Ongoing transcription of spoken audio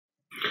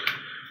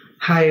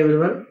Hi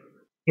everyone.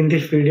 In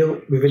this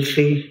video, we will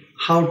see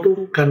how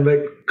to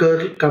convert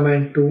curl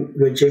command to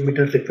your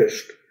JMeter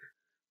request.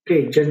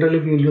 Okay, generally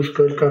we will use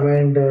curl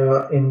command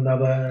in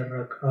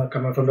our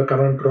command from the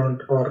command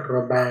prompt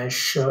or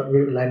bash,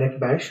 Linux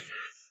bash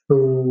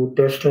to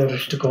test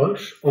REST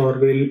calls, or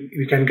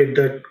we can get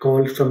the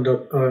calls from the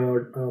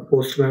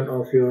postman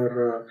of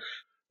your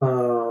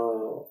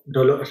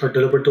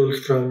developer tools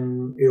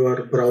from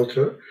your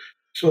browser.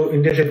 So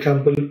in this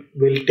example,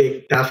 we'll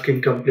take task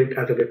incomplete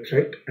as a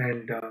website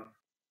and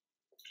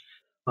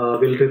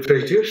we'll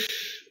refresh this.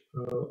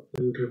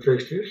 We'll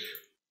refresh this.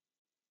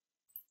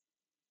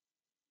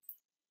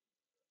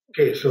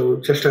 Okay, so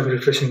just I'm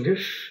refreshing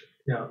this.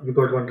 Yeah, we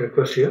got one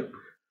request here.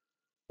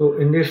 So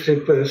in this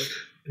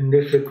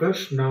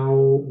request, now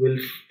we'll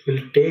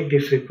take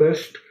this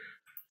request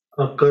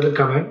curl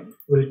command.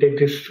 We'll take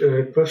this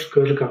request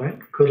curl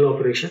command, curl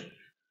operation,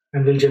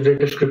 and we'll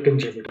generate a script in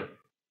JMeter.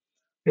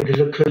 It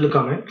is a curl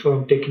command, so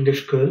I'm taking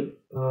this curl,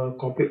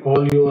 copy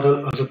all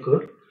URL as a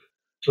curl.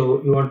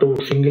 So you want to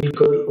single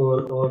curl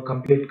or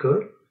complete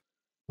curl.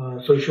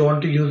 So if you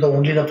want to use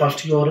only the first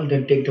URL,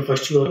 then take the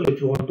first URL.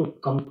 If you want to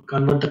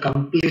convert the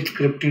complete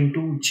script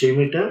into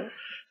JMeter,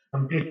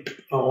 complete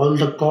all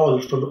the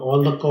calls, from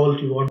all the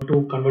calls you want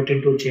to convert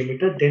into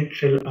JMeter, then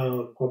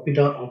copy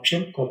the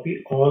option,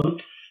 copy all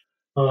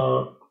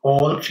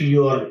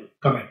cURL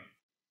command.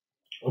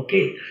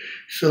 Okay,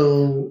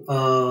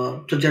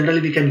 so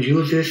generally we can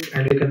use this,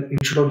 and we can,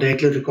 instead of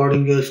directly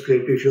recording your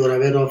script, if you are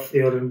aware of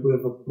your a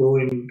pro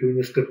in doing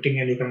the scripting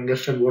and you can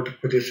understand what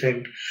is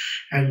sent,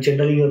 and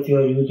generally if you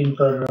are using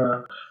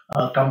for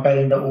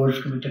comparing the old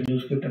script with the new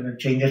script and the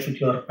changes with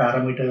your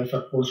parameters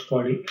or post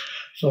body,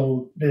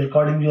 so the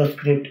recording your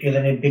script is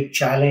a big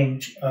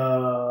challenge,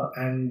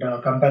 and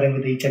comparing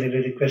with each and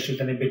every request is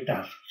a big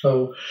task.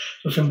 So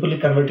simply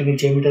converting a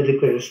JMeter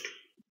request,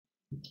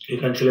 you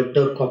can select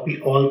the copy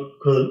all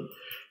curl.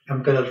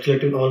 I'm kind of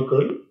selecting all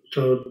curl.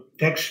 So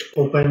text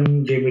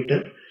open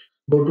JMeter,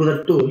 go to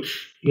the tools.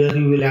 Here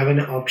you will have an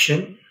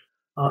option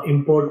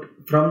import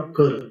from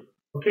curl.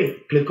 Okay,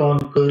 click on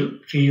curl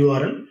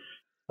cURL,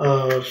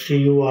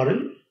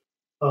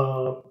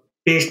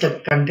 paste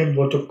the content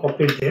what you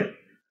copied there.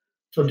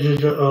 So this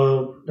is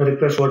the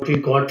request what we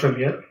got from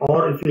here.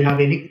 Or if you have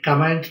any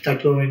commands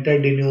that you have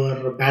entered in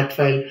your bat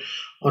file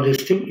or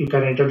this thing, you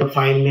can enter the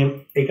file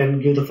name. You can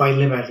give the file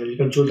name as well. You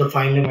can choose the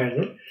file name as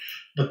well.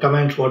 The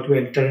commands what we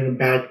enter in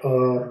bat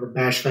or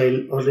bash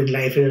file, or in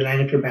if it's a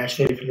Linux bash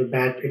file, if it's a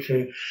bat, it's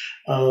a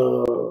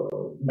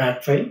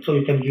bat file. So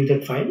you can give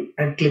that file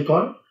and click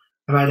on,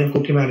 I'm adding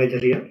cookie manager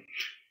here.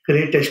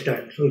 Create test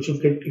plan. So if you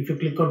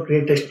click on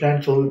create test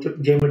plan, so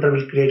JMeter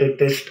will create a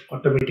test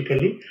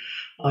automatically.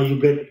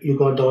 You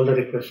got all the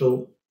requests.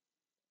 So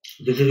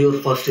this is your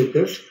first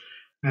request,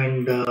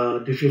 and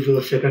this is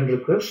your second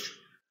request.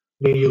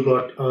 Then you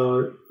got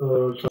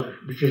sorry,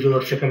 this is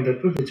your second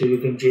request, which is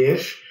using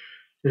JS.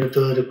 The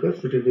third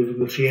request, which is using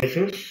your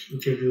CSS,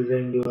 which is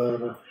using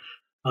your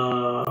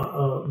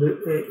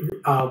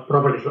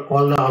properties.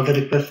 All the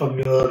requests from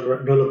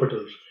your developer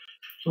tools.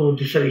 So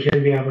this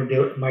here we have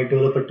my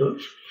developer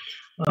tools.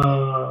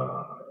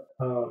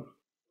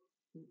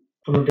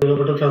 From the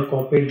developers, I've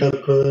copied the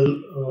curl,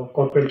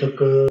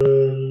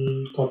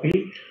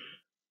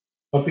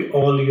 copy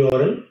all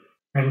URL,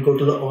 and go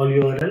to the all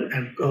URL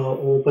and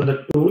open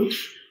the tools.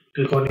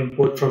 Click on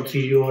import from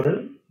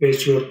cURL,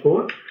 paste your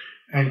code,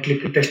 and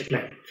click test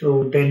plan.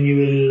 So then you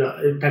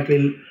will that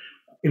will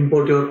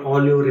import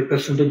all your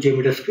requests into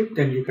JMeter script.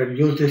 Then you can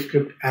use this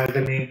script as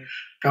a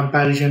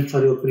comparison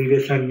for your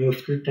previous and new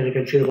script, and you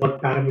can see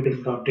what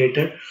parameters are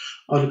updated.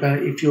 Or you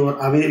can, if you are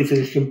aware, if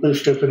it's a simple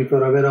step, and if you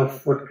are aware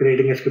of what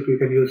creating a script, you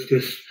can use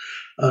this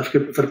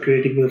script for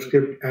creating your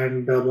script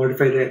and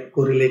modify the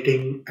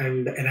correlating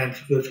and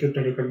enhancing your script,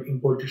 and you can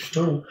import this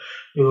to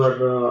your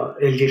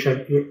LGS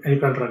and you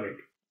can run it.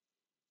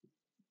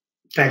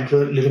 Thanks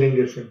for listening,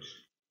 this.